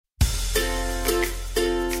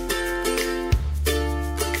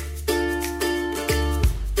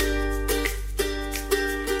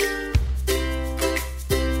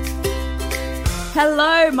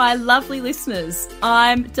Hello, my lovely listeners.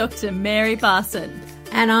 I'm Dr. Mary Barson.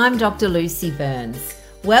 And I'm Dr. Lucy Burns.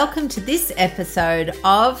 Welcome to this episode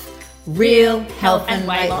of Real Health and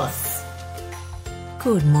Weight Loss.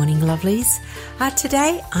 Good morning, lovelies.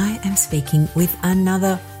 Today I am speaking with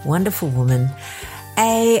another wonderful woman,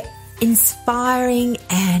 a inspiring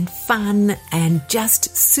and fun and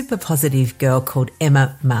just super positive girl called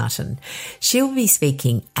Emma Martin. She'll be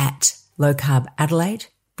speaking at Low Carb Adelaide,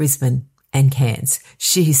 Brisbane and Cairns.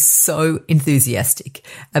 She's so enthusiastic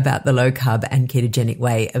about the low carb and ketogenic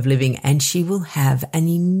way of living, and she will have an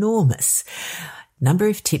enormous number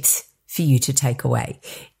of tips for you to take away.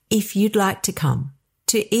 If you'd like to come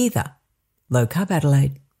to either Low Carb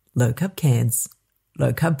Adelaide, Low Carb Cairns,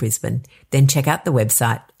 Low Carb Brisbane, then check out the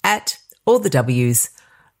website at all the W's,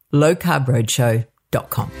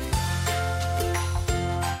 lowcarbroadshow.com.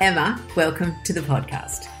 Emma, welcome to the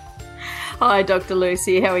podcast. Hi, Dr.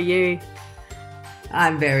 Lucy. How are you?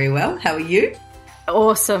 I'm very well. How are you?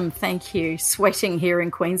 Awesome. Thank you. Sweating here in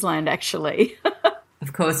Queensland, actually.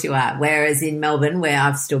 Of course you are. Whereas in Melbourne, where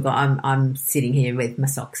I'm sitting here with my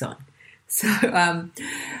socks on. So,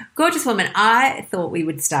 gorgeous woman, I thought we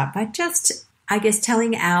would start by just,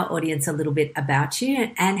 telling our audience a little bit about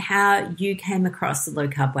you and how you came across the low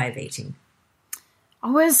carb way of eating.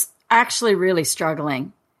 I was actually really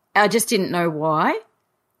struggling. I just didn't know why.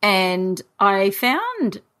 And I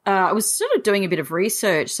found I was sort of doing a bit of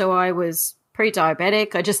research. So I was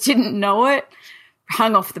pre-diabetic. I just didn't know it.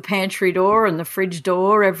 Hung off the pantry door and the fridge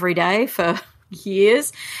door every day for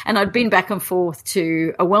years. And I'd been back and forth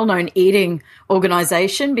to a well-known eating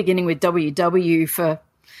organisation, beginning with WW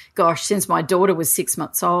since my daughter was 6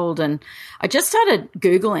 months old. And I just started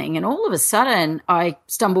Googling, and all of a sudden I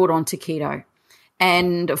stumbled onto keto.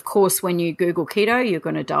 And of course, when you Google keto, you're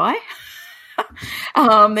going to die.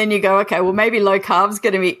 Then you go, okay, well, maybe low carb is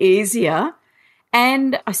going to be easier.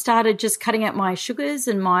 And I started just cutting out my sugars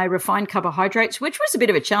and my refined carbohydrates, which was a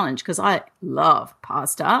bit of a challenge because I love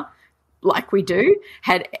pasta like we do.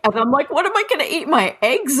 I'm like, what am I going to eat my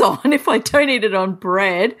eggs on if I don't eat it on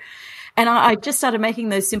bread? And I just started making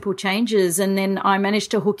those simple changes. And then I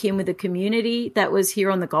managed to hook in with a community that was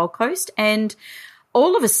here on the Gold Coast. And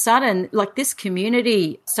all of a sudden, like, this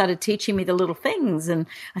community started teaching me the little things, and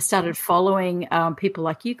I started following people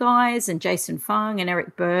like you guys and Jason Fung and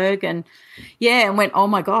Eric Berg, and went, oh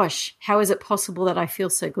my gosh, how is it possible that I feel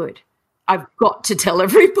so good? I've got to tell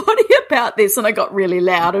everybody about this. And I got really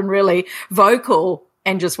loud and really vocal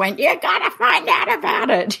and just went, you got to find out about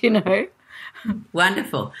it, you know.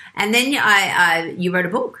 Wonderful. And then you wrote a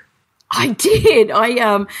book. I did.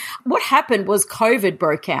 What happened was COVID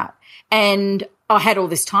broke out, and I had all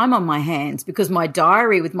this time on my hands because my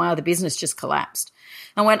diary with my other business just collapsed.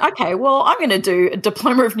 I went, okay, well, I'm going to do a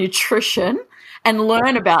diploma of nutrition and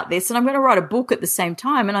learn about this, and I'm going to write a book at the same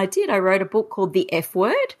time. And I did. I wrote a book called The F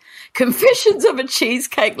Word, Confessions of a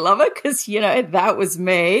Cheesecake Lover, because, that was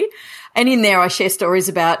me. And in there I share stories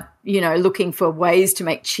about, looking for ways to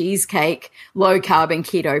make cheesecake low carb and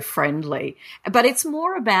keto friendly. But it's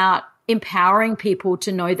more about empowering people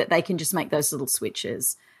to know that they can just make those little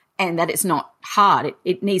switches, and that it's not hard.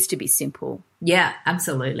 It needs to be simple. Yeah,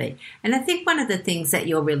 absolutely. And I think one of the things that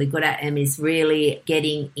you're really good at, Em, is really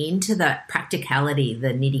getting into the practicality, the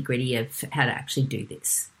nitty-gritty of how to actually do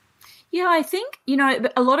this. Yeah, I think,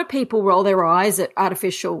 a lot of people roll their eyes at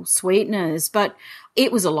artificial sweeteners, but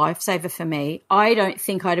it was a lifesaver for me. I don't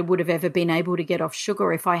think I would have ever been able to get off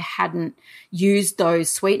sugar if I hadn't used those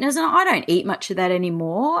sweeteners. And I don't eat much of that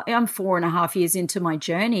anymore. I'm 4.5 years into my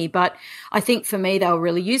journey, but I think for me they were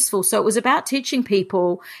really useful. So it was about teaching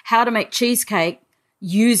people how to make cheesecake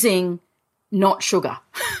using not sugar.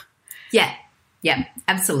 Yeah,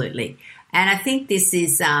 absolutely. And I think this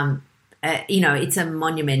is it's a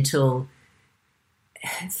monumental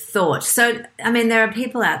thought. So, there are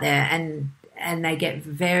people out there and they get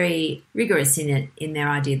very rigorous in their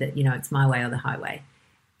idea that, it's my way or the highway.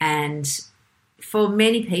 And for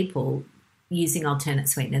many people, using alternate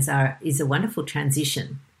sweeteners is a wonderful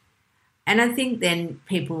transition. And I think then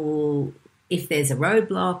people, if there's a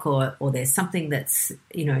roadblock or there's something that's,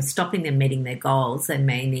 stopping them meeting their goals, they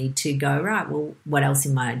may need to go, right, well, what else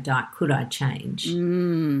in my diet could I change?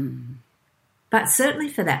 But certainly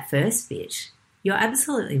for that first bit, you're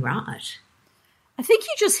absolutely right. I think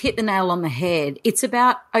you just hit the nail on the head. It's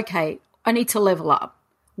about, okay, I need to level up.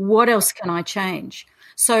 What else can I change?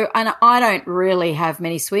 So, and I don't really have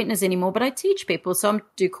many sweeteners anymore, but I teach people. So I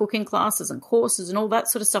do cooking classes and courses and all that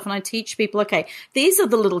sort of stuff. And I teach people, okay, these are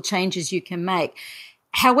the little changes you can make.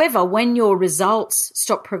 However, when your results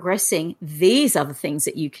stop progressing, these are the things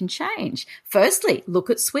that you can change. Firstly, look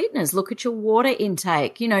at sweeteners, look at your water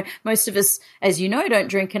intake. You know, most of us, as you know, don't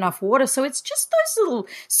drink enough water. So it's just those little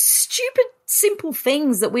stupid, simple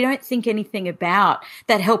things that we don't think anything about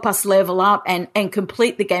that help us level up and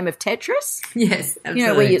complete the game of Tetris. Yes, absolutely. You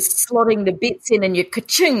know, where you're slotting the bits in and you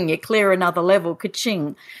ka-ching, you clear another level,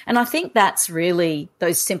 ka-ching. And I think that's really,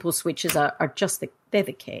 those simple switches are just they're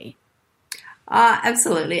the key.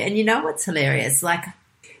 Absolutely. And you know what's hilarious?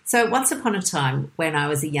 So once upon a time when I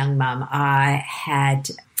was a young mum, I had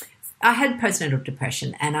postnatal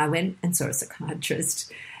depression, and I went and saw a psychiatrist,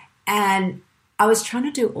 and I was trying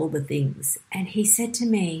to do all the things. And he said to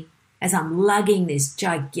me, as I'm lugging this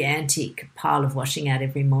gigantic pile of washing out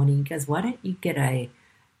every morning, he goes, "Why don't you get a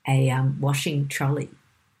washing trolley?"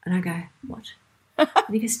 And I go, "What?" And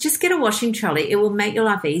he goes, "Just get a washing trolley. It will make your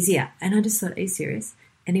life easier." And I just thought, "Are you serious?"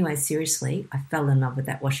 Anyway, seriously, I fell in love with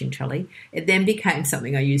that washing trolley. It then became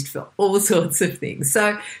something I used for all sorts of things.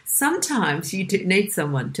 So sometimes you do need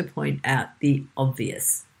someone to point out the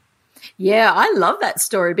obvious. Yeah, I love that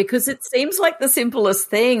story because it seems like the simplest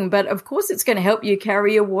thing, but of course it's going to help you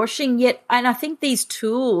carry your washing. And I think these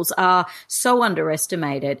tools are so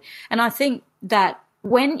underestimated. And I think that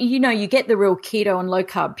when, you know, you get the real keto and low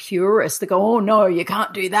carb purists that go, "Oh no, you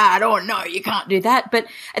can't do that. Oh no, you can't do that." But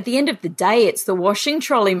at the end of the day, it's the washing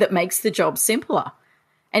trolley that makes the job simpler.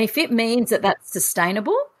 And if it means that that's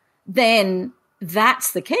sustainable, then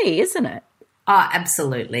that's the key, isn't it? Oh,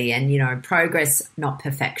 absolutely. And, you know, progress, not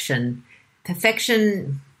perfection.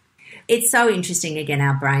 Perfection, it's so interesting. Again,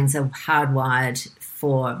 our brains are hardwired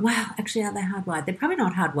actually, are they hardwired? They're probably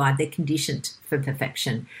not hardwired. They're conditioned for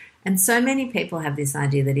perfection. And so many people have this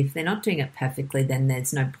idea that if they're not doing it perfectly, then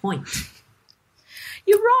there's no point.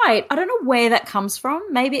 You're right. I don't know where that comes from.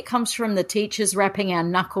 Maybe it comes from the teachers wrapping our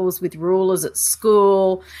knuckles with rulers at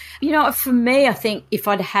school. You know, for me, I think if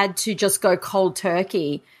I'd had to just go cold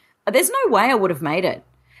turkey, there's no way I would have made it.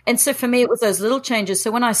 And so for me, it was those little changes. So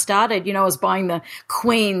when I started, you know, I was buying the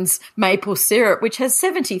Queen's maple syrup, which has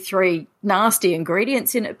 73 nasty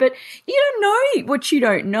ingredients in it. But you don't know what you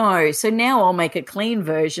don't know. So now I'll make a clean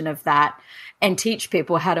version of that and teach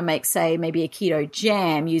people how to make, say, maybe a keto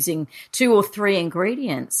jam using 2 or 3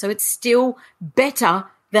 ingredients. So it's still better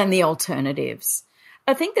than the alternatives.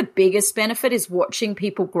 I think the biggest benefit is watching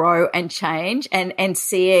people grow and change and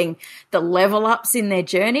seeing the level ups in their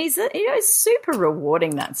journeys. You know, it's super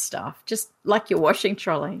rewarding, that stuff, just like your washing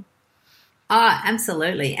trolley. Oh,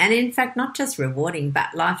 absolutely. And in fact, not just rewarding,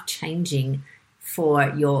 but life-changing for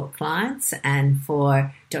your clients and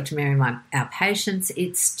for Dr. Mary and our patients.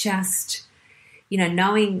 It's just, you know,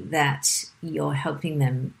 knowing that you're helping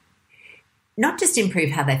them not just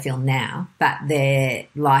improve how they feel now, but their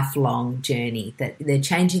lifelong journey, that they're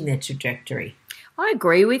changing their trajectory. I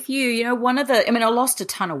agree with you. You know, I lost a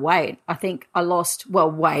ton of weight. I think I lost,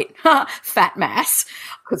 fat mass,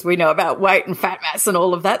 because we know about weight and fat mass and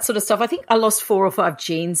all of that sort of stuff. I think I lost 4 or 5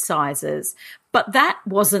 jean sizes, but that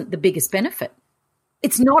wasn't the biggest benefit.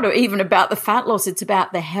 It's not even about the fat loss. It's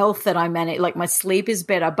about the health that I manage. Like, my sleep is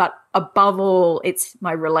better, but above all, it's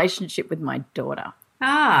my relationship with my daughter.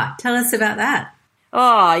 Tell us about that.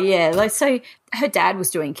 Oh, yeah. So her dad was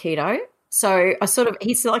doing keto. So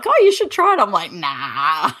he's like, "Oh, you should try it." I'm like,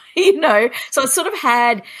 "Nah," you know. So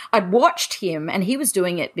I'd watched him, and he was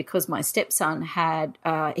doing it because my stepson had,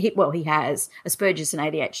 he has Asperger's and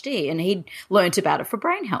ADHD, and he'd learnt about it for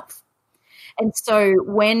brain health. And so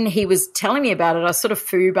when he was telling me about it, I sort of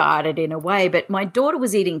foobarred it in a way. But my daughter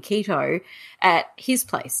was eating keto at his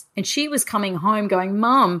place, and she was coming home going,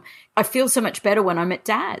 "Mum, I feel so much better when I'm at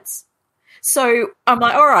Dad's." So I'm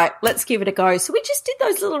like, all right, let's give it a go. So we just did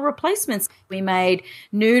those little replacements. We made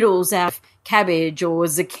noodles out of cabbage or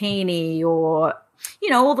zucchini, or, you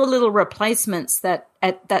know, all the little replacements that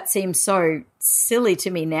seem so silly to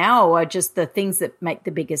me now are just the things that make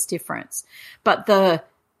the biggest difference. But the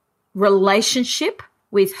relationship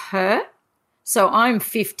with her, so I'm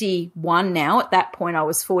 51 now. At that point, I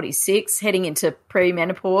was 46, heading into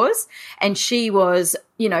premenopause, and she was,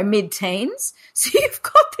 you know, mid-teens. So you've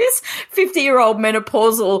got this 50-year-old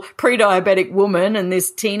menopausal pre-diabetic woman and this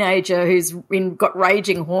teenager who's got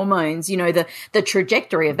raging hormones. You know, the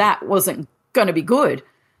trajectory of that wasn't going to be good.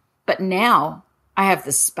 But now I have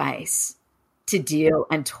the space to deal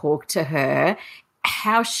and talk to her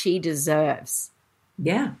how she deserves.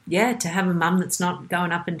 Yeah, to have a mum that's not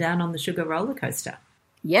going up and down on the sugar roller coaster.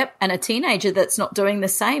 Yep, and a teenager that's not doing the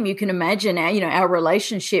same. You can imagine our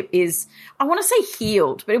relationship is, I want to say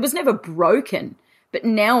healed, but it was never broken. But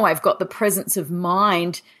now I've got the presence of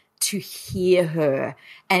mind to hear her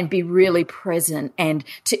and be really present and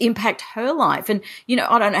to impact her life. And, you know,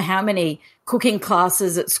 I don't know how many cooking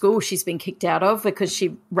classes at school she's been kicked out of because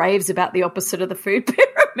she raves about the opposite of the food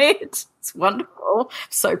pyramid. It's wonderful.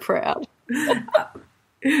 So proud.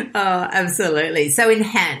 Oh, absolutely. So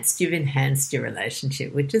you've enhanced your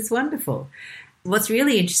relationship, which is wonderful. What's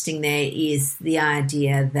really interesting there is the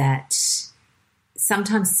idea that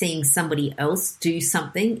sometimes seeing somebody else do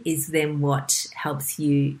something is then what helps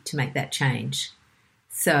you to make that change.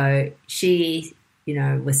 So she, you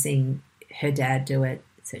know, was seeing her dad do it,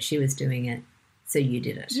 so she was doing it, so you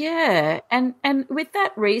did it. Yeah, and with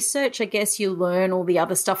that research, I guess you learn all the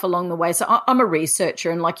other stuff along the way. So I'm a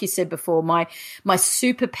researcher, and like you said before, my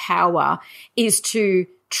superpower is to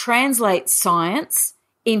translate science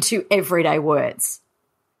into everyday words.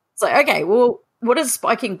 It's like, okay, well, what does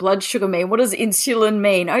spiking blood sugar mean? What does insulin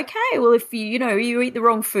mean? Okay, well, if you eat the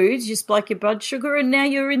wrong foods, you spike your blood sugar and now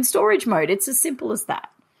you're in storage mode. It's as simple as that.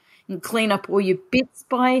 And clean up all your bits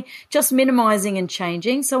by just minimizing and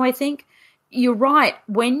changing. So I think you're right.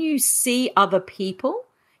 When you see other people,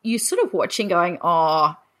 you're sort of watching going,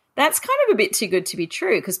 oh, that's kind of a bit too good to be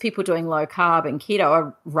true, because people doing low carb and keto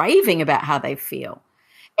are raving about how they feel.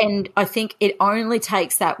 And I think it only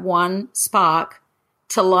takes that one spark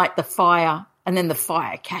to light the fire, and then the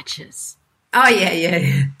fire catches. Oh,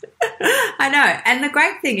 yeah. I know. And the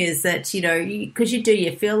great thing is that, you know, because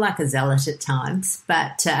you feel like a zealot at times,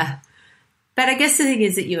 but I guess the thing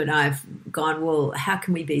is that you and I have gone, well, how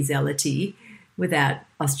can we be zealoty without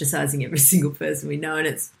ostracizing every single person we know? And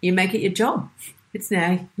it's, you make it your job. It's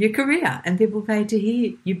now your career, and people pay to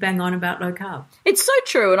hear you bang on about low carb. It's so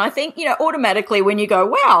true. And I think, you know, automatically when you go,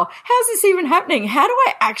 wow, how's this even happening? How am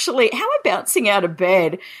I bouncing out of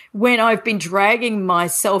bed when I've been dragging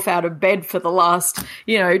myself out of bed for the last,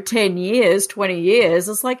 10 years, 20 years?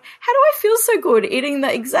 It's like, how do I feel so good eating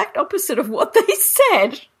the exact opposite of what they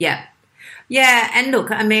said? Yeah. Yeah. And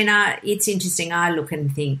look, I mean, it's interesting. I look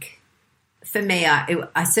and think, for me,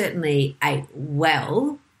 I certainly ate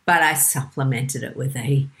well, but I supplemented it with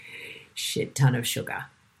a shit ton of sugar,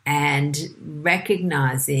 and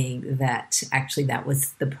recognizing that actually that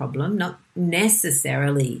was the problem, not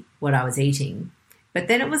necessarily what I was eating. But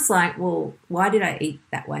then it was like, well, why did I eat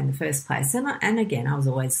that way in the first place? And again, I was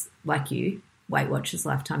always, like you, Weight Watchers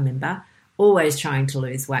lifetime member, always trying to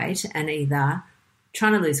lose weight, and either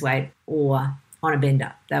trying to lose weight or on a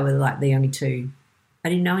bender. They were like the only two. I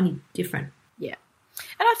didn't know any different. Yeah.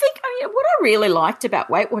 And I think, what I really liked about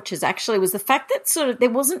Weight Watchers actually was the fact that sort of there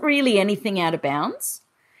wasn't really anything out of bounds.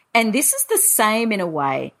 And this is the same in a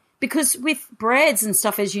way, because with breads and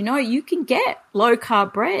stuff, as you know, you can get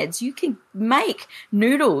low-carb breads. You can make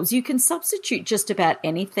noodles. You can substitute just about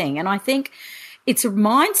anything. And I think it's a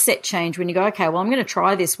mindset change when you go, okay, well, I'm going to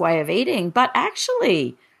try this way of eating. But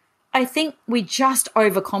actually, I think we just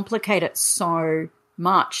overcomplicate it so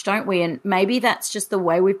much, don't we? And maybe that's just the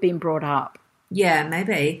way we've been brought up. Yeah,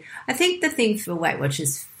 maybe. I think the thing for Weight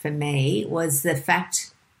Watchers for me was the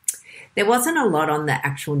fact there wasn't a lot on the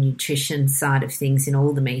actual nutrition side of things in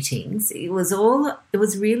all the meetings. It was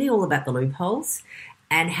really all about the loopholes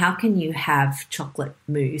and how can you have chocolate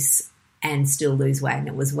mousse and still lose weight. And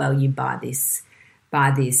it was, well, you buy this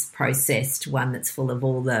processed one that's full of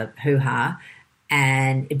all the hoo-ha,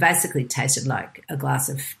 and it basically tasted like a glass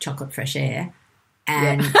of chocolate fresh air,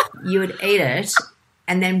 and you would eat it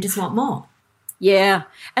and then just want more. Yeah,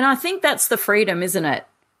 and I think that's the freedom, isn't it?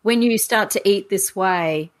 When you start to eat this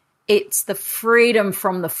way, it's the freedom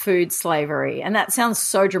from the food slavery. And that sounds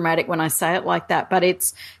so dramatic when I say it like that, but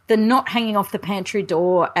it's the not hanging off the pantry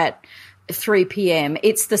door at 3 p.m.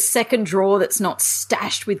 It's the second drawer that's not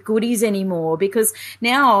stashed with goodies anymore, because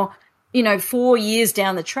now, 4 years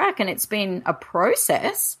down the track and it's been a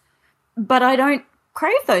process, but I don't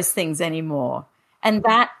crave those things anymore. And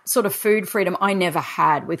that sort of food freedom I never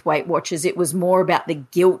had with Weight Watchers. It was more about the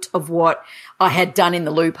guilt of what I had done in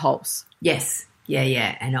the loopholes. Yes.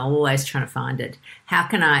 Yeah. And I'm always trying to find it. How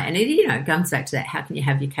can I, and it, comes back to that, how can you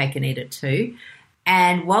have your cake and eat it too?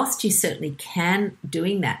 And whilst you certainly can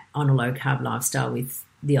doing that on a low carb lifestyle with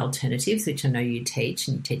the alternatives, which I know you teach,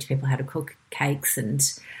 and you teach people how to cook cakes, and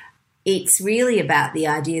it's really about the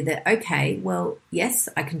idea that, okay, well, yes,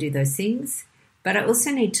 I can do those things, but I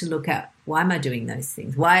also need to look at, why am I doing those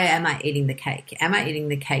things? Why am I eating the cake? Am I eating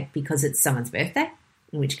the cake because it's someone's birthday?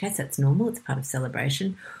 In which case that's normal, it's part of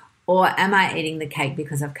celebration. Or am I eating the cake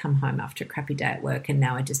because I've come home after a crappy day at work and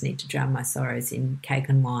now I just need to drown my sorrows in cake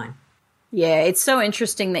and wine? Yeah, it's so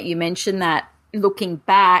interesting that you mentioned that, looking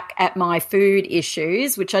back at my food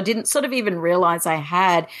issues, which I didn't sort of even realize I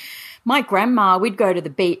had. My grandma, we'd go to the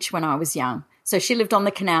beach when I was young. So she lived on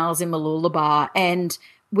the canals in Mooloolaba, and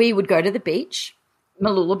we would go to the beach,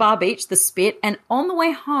 Mooloolaba Beach, the Spit, and on the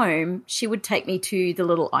way home, she would take me to the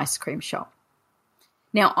little ice cream shop.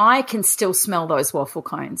 Now, I can still smell those waffle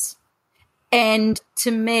cones. And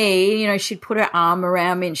to me, you know, she'd put her arm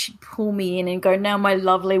around me and she'd pull me in and go, now, my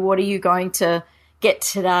lovely, what are you going to get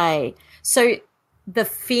today? So the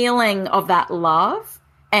feeling of that love,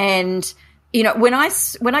 and, you know, when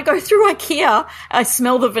I go through IKEA, I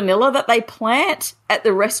smell the vanilla that they plant at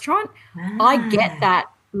the restaurant. I get that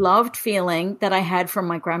loved feeling that I had from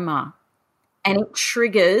my grandma, and it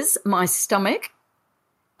triggers my stomach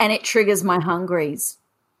and it triggers my hungries.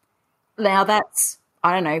 Now that's,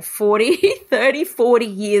 I don't know, 40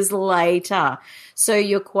 years later. So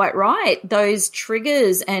you're quite right. Those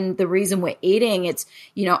triggers and the reason we're eating, it's,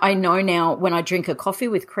 you know, I know now when I drink a coffee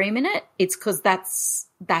with cream in it, it's because that's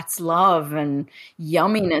love and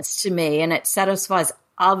yumminess to me, and it satisfies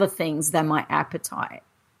other things than my appetite.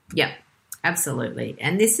 Yeah, absolutely.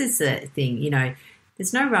 And this is the thing, you know,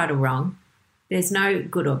 there's no right or wrong. There's no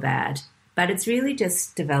good or bad, but it's really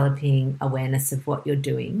just developing awareness of what you're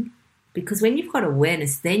doing. Because when you've got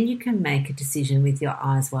awareness, then you can make a decision with your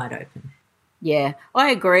eyes wide open. Yeah,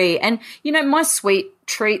 I agree. And, you know, my sweet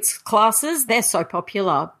treats classes, they're so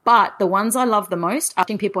popular. But the ones I love the most are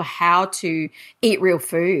teaching people how to eat real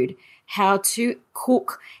food, how to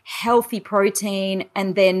cook healthy protein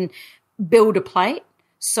and then build a plate.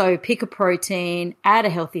 So pick a protein, add a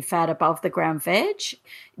healthy fat above the ground veg.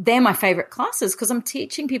 They're my favorite classes because I'm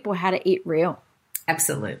teaching people how to eat real.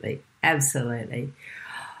 Absolutely. Absolutely.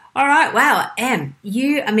 All right. Wow. Em,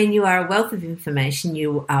 you are a wealth of information.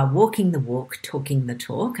 You are walking the walk, talking the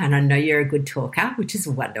talk, and I know you're a good talker, which is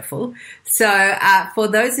wonderful. So for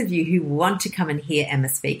those of you who want to come and hear Emma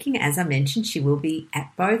speaking, as I mentioned, she will be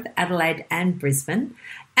at both Adelaide and Brisbane,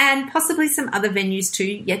 and possibly some other venues too,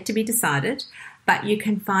 yet to be decided. But you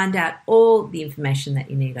can find out all the information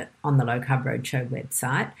that you need on the Low Carb Roadshow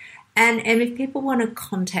website. And if people want to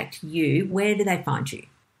contact you, where do they find you?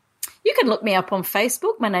 You can look me up on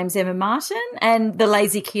Facebook. My name's Emma Martin, and The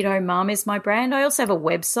Lazy Keto Mum is my brand. I also have a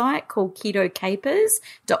website called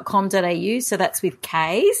ketocapers.com.au, so that's with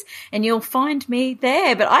K's, and you'll find me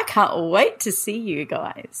there. But I can't wait to see you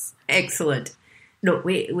guys. Excellent. Look,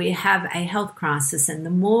 we have a health crisis, and the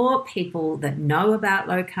more people that know about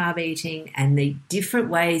low-carb eating and the different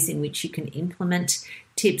ways in which you can implement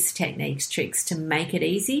tips, techniques, tricks to make it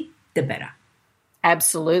easy, the better.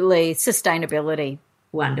 Absolutely. Sustainability.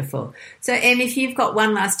 Wonderful. So, Em, if you've got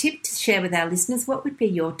one last tip to share with our listeners, what would be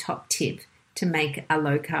your top tip to make a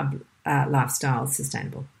low-carb lifestyle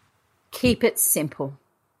sustainable? Keep it simple.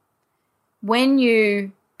 When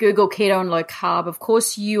you Google keto and low carb, of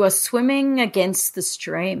course, you are swimming against the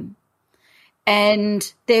stream.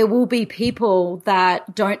 And there will be people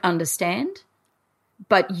that don't understand,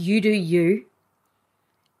 but you do you.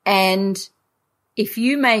 And if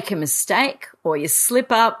you make a mistake or you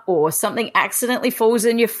slip up or something accidentally falls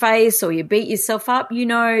in your face or you beat yourself up, you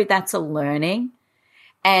know that's a learning.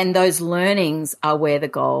 And those learnings are where the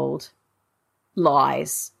gold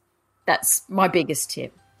lies. That's my biggest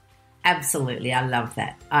tip. Absolutely. I love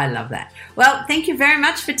that. I love that. Well, thank you very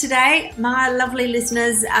much for today, my lovely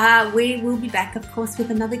listeners. We will be back, of course,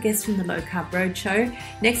 with another guest from the Low Carb Roadshow.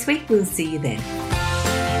 Next week, we'll see you then.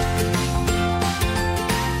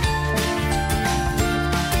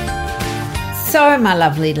 So, my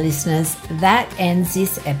lovely listeners, that ends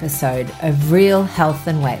this episode of Real Health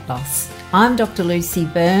and Weight Loss. I'm Dr. Lucy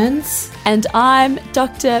Burns. And I'm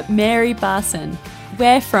Dr. Mary Barson.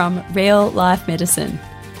 We're from Real Life Medicine.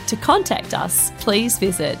 To contact us, please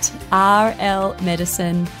visit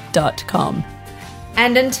rlmedicine.com.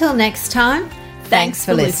 And until next time, thanks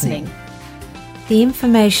for listening. The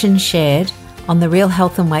information shared on the Real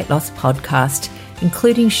Health and Weight Loss podcast,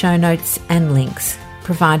 including show notes and links,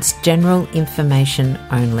 provides general information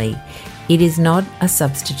only. It is not a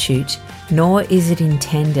substitute, nor is it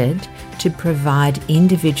intended to provide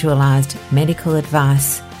individualized medical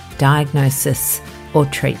advice, diagnosis, or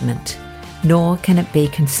treatment, nor can it be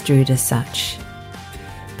construed as such.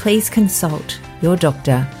 Please consult your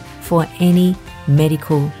doctor for any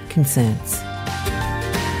medical concerns.